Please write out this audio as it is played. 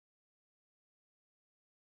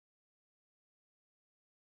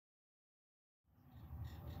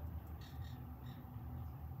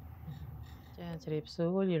ជ្រាបសួ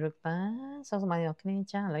រយរុបតាសូមស្វាគមន៍អ្នកគ្នា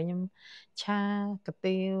ចាឥឡូវខ្ញុំឆាកា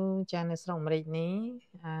ទៀវចានៅស្រុកអាមេរិកនេះ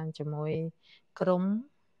ជាមួយក្រុម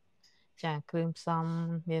ចាគ្រឿងផ្សំ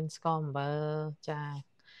មានស្ករអំបិលចា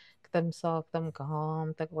ខ្ទឹមសខ្ទឹមក្រហម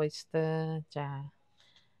ទឹក oyster ចា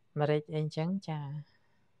ម្រេចអីចឹងចា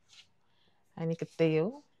ហើយនេះកាទៀវ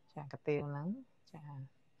ចាកាទៀវហ្នឹងចា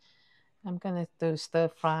I'm gonna do stir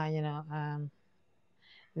fry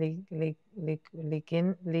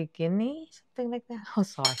Linguine, something like that. Oh,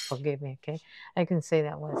 sorry, forgive me. Okay, I can say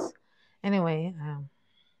that was. Anyway,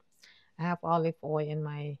 I have olive oil in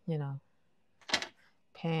my,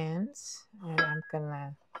 pans, and I'm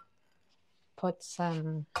gonna put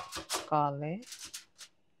some garlic.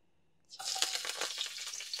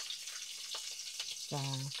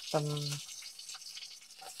 Some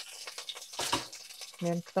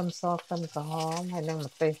some salt, some gahom, hay nang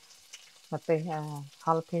mate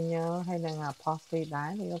jalapeno, hay nang parsley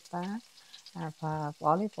dai, I have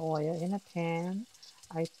olive oil in a pan.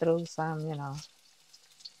 I threw some,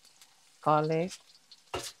 garlic,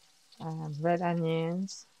 red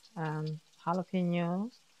onions, jalapeno,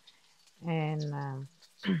 and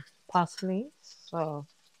parsley. So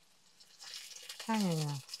kind of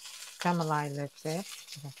caramelize a little bit.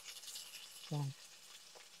 Okay.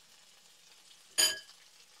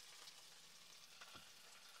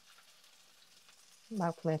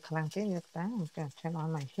 About play clunky with that. I'm going to turn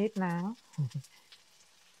on my heat now.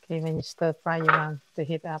 Okay, when you stir fry, you want the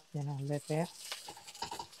heat up, a little bit.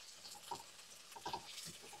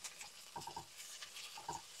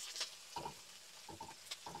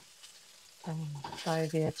 Rồi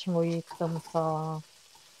thì chui tôm so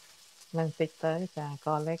lên thịt tới và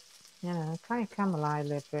garlic, kind of caramelize a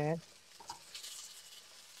little bit.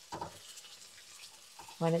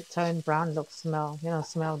 When it turns brown,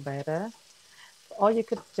 smell better. Or you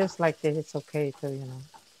could just like this, it's okay too,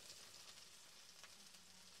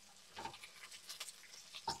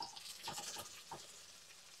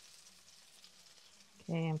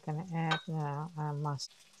 Okay, I'm gonna add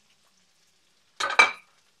mustard.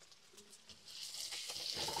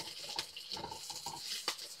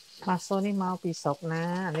 Mussels នេះមកពីស្រុកណា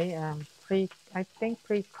នេះ I think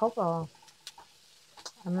pre-cooked or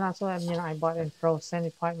I'm not sure. I bought in frozen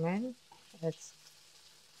department. It's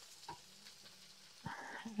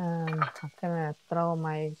I'm gonna throw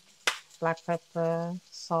my black pepper,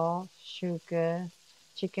 salt, sugar,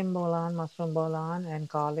 chicken bouillon, mushroom bouillon, and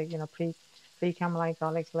garlic. Pre-caramelized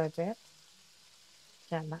garlic a little bit.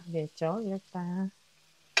 ចាដាក់វាចូលយកតា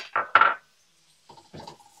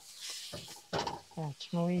ចា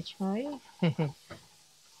ឈ្ងុយ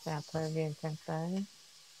ចាធ្វើវាអញ្ចឹងទៅ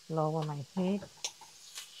lower my heat.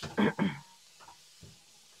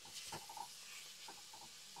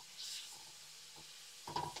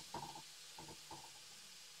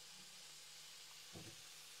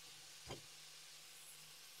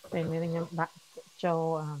 ពេលនេះខ្ញុំដាក់ចូល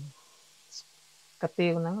កាទៀ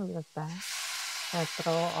វហ្នឹងយកតា I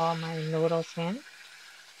throw all my noodles in.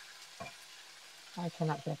 I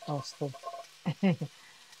cannot get those too.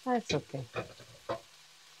 That's okay.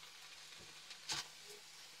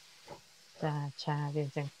 ចាឆាវាអ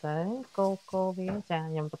ញ្ចឹងទៅកូរវាចា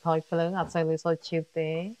ខ្ញុំបន្ថយភ្លើងអត់សូវលឺសូរឈឺ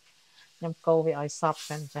ទេខ្ញុំកូរវាឲ្យសព្វ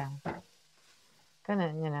សិនចាkind of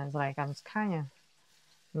like I'm kind of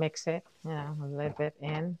mix it a little bit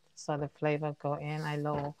in so the flavor go in. I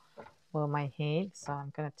lower my heat, so I'm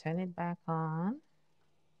gonna turn it back on.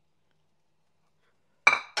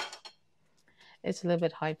 It's a little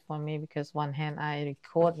bit hard for me because one hand I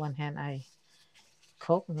record, one hand I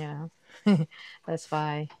cook, that's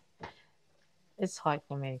why it's hard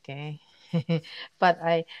for me, okay? But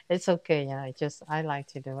it's okay, I like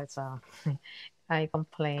to do it, so I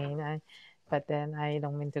complain, but then I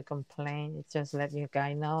don't mean to complain. It's just let you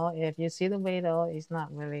guys know. If you see the video, it's not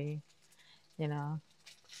really,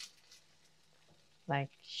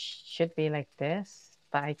 like should be like this,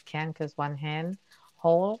 but I can because one hand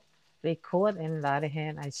hold record and the other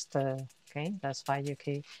hand I stir. Okay, that's why you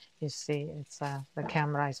see it's the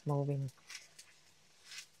camera is moving.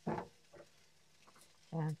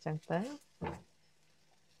 ចាអញ្ចឹងទៅ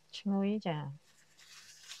ឈ្ងុយចា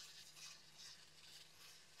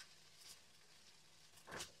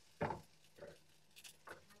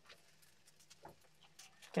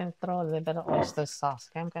Can throw a little bit of oyster sauce.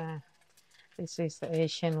 Okay, this is the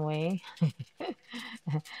Asian way.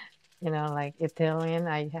 Like Italian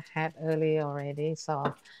I had earlier already, so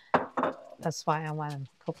that's why I want to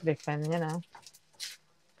cook different,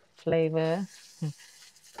 flavor.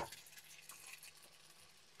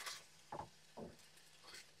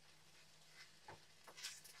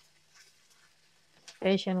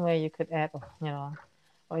 Asian way you could add,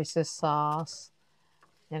 oyster sauce,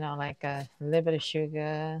 like a little bit of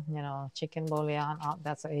sugar, chicken bouillon. Oh,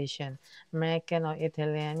 that's Asian. American or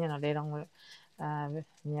Italian, they don't,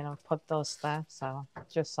 put those stuff. So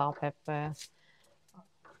just salt, pepper,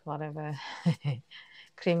 whatever,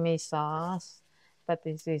 creamy sauce. But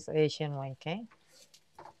this is Asian way, okay?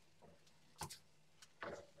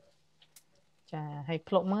 ចាហើយ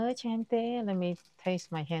ភ្លក់មើលឆ្ងាញ់ទេ Let me taste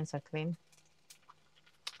my hands are clean.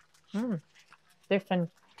 Different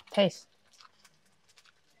taste.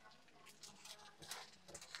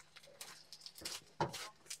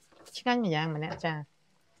 ឆ្ងាញ់ម្យ៉ាងម្នាក់ចា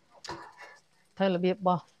ធ្វើរបៀប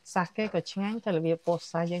បោះសាសគេក៏ឆ្ងាញ់ធ្វើរបៀបពោះ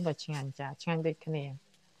សាសយើងក៏ឆ្ងាញ់ចាឆ្ងាញ់ដូចគ្នា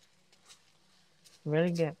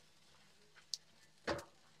Really good.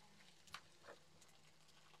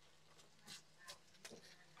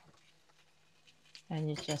 And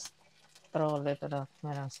you just throw a little bit of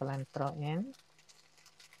cilantro in,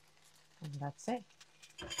 and that's it.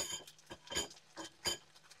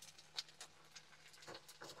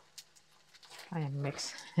 I am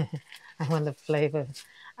mix. I want the flavor.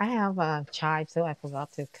 I have chives, so I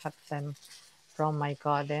forgot to cut them from my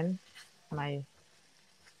garden. My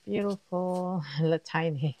beautiful little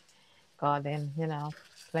tiny garden,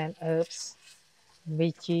 plant herbs,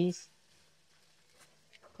 veggies.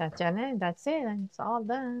 That's it. And it's all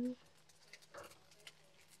done.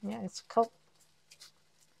 Yeah, it's cooked.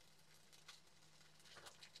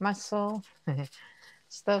 Mussel,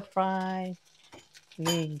 stir fry,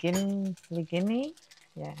 Linguine.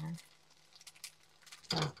 Yeah.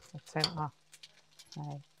 Oh, that's it off.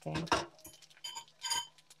 Okay.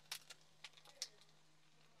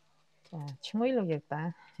 ចាឈ្ងុយលោកយាយតា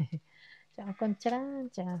ចាអរគុណច្រើន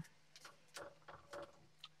ចា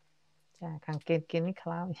ខាងគេគិននេះខ្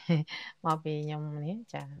លោចមកពីខ្ញុំនេះ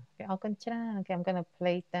ចាគេអរគុណច្រើនគេ I'm gonna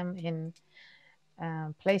place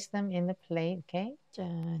them in the plate, okay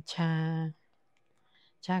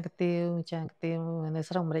ចាកាទៀវនៅ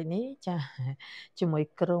ស្រុកអាមេរិកនេះចាជាមួយ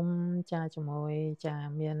ក្រុមចាជាមួយចា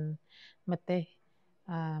មានម្ទេស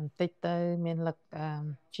បន្តិចទៅមានលឹក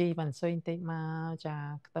ជីបន្សុយបន្តិចមកចា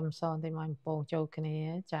ខ្ទឹមសបន្តិចមកបំពងចូលគ្នា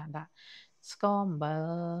ចាដាក់ស្ករអំបិល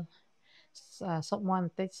ស៊ុបមាន់ប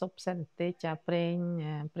ន្តិចស៊ុបផ្សិតបន្តិចចាប្រេង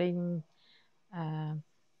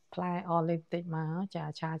ផ្លែអូលីវបន្តិចមកចា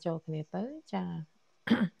ឆាចូលគ្នាទៅចា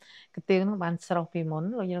កាទៀវនោះបានស្រស់ពីមុន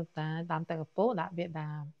លោកយកតាដាំទឹកកពស់ដាក់វា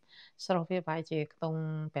ដាំស្រស់វាប្រហែលជាខ្ទង់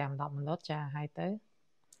5-10មិនិតចាហើយទៅ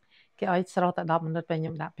គេឲ្យស្រស់តែ10មិនិតពេលខ្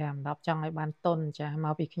ញុំដាក់5-10ចង់ឲ្យបានតុនចាម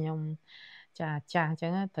កពីខ្ញុំចាចាស់អញ្ចឹ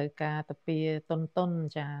ងត្រូវការតាពីតុន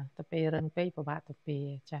ចាតាពីរឹងពេកពិបាកតាពី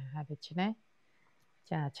ចាហើយដូច្នេះ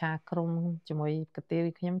ចាឆាក្រុមជាមួយកាទៀវ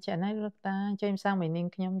ខ្ញុំចាណាលោកតាជួយផ្សាំមួយនាង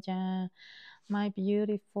ខ្ញុំចា My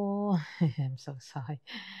beautiful I'm so sorry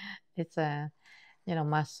it's a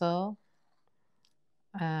mussel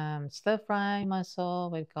stir fry mussel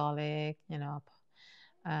with garlic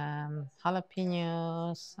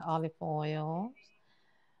jalapenos olive oil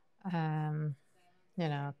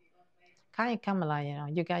kind of caramel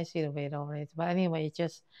you guys see the weight already but anyway it's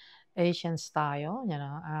just Asian style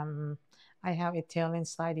I have Italian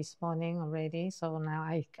style this morning already so now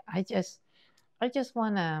I just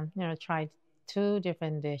want to try two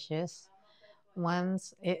different dishes one's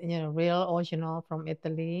real original from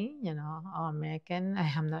Italy or American I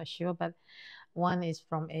am not sure but one is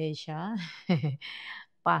from Asia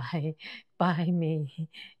by me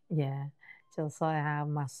yeah so I have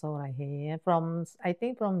mussel right here from I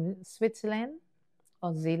think from Switzerland or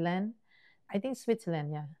Zealand I think Switzerland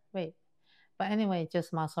yeah wait but anyway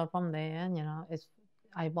just mussel from there it's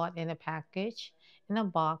I bought in a package in a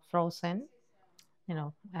box frozen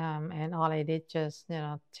and all I did just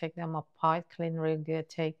take them apart clean real good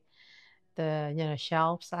take the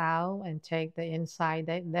shelves out and take the inside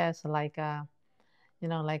there's like a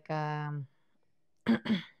like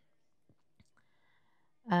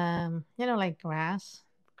like grass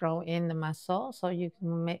grow in the mussel so you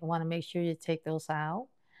want to make sure you take those out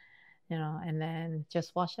and then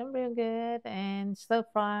just wash them real good and stir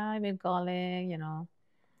fry with garlic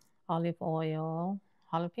olive oil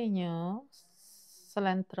jalapeno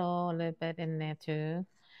cilantro a little bit in there too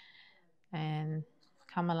and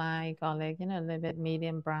caramelized garlic a little bit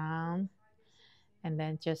medium brown and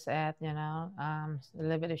then just add a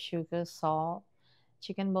little bit of sugar salt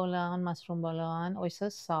chicken bouillon mushroom bouillon oyster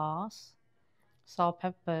sauce salt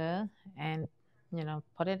pepper and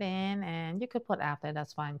put it in and you could put after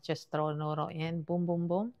that's fine just throw the noodle in boom boom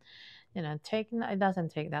boom it doesn't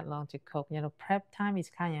take that long to cook prep time is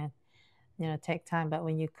kind of take time but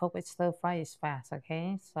when you cook with stir fry it's fast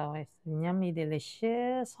okay so it's yummy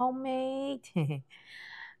delicious homemade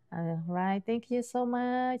All right, thank you so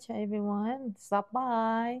much, everyone. Stop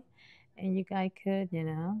by, and you guys could,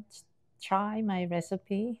 try my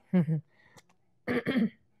recipe.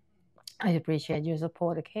 I appreciate your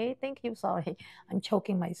support. Okay, thank you. Sorry, I'm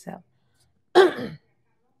choking myself. I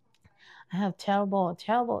have terrible,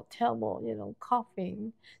 terrible, terrible,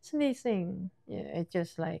 coughing, sneezing. Yeah, it's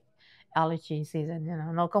just like allergy season.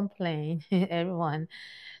 No complaint. Everyone,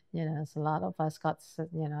 it's a lot of us got, a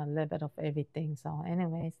little bit of everything. So,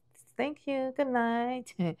 anyways, thank you. Good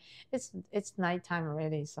night. It's nighttime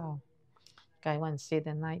already. So, guy want to see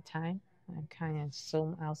the nighttime. I kind of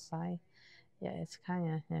zoom outside. Yeah, it's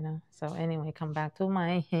kind of, So anyway, come back to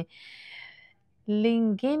my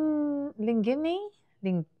linguine,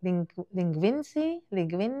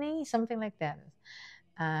 linguine, something like that.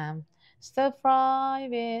 Um, Stir fry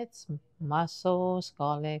with mussels,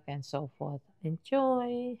 garlic, and so forth.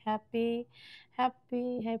 Enjoy. Happy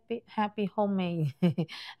homemade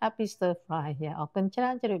happy stir fry យ៉ាអរគុណច្រើ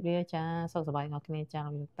នជម្រាបលាចាសុខសប្បាយអ្នកគ្នាចា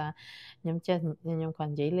លោកតាខ្ញុំចេះខ្ញុំគា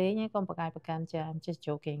ត់និយាយលេងឯងកុំប្រកែកប្រកាន់ចា I'm just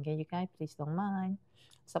joking okay you guys please don't mind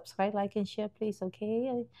subscribe like and share please okay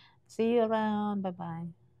see you around bye bye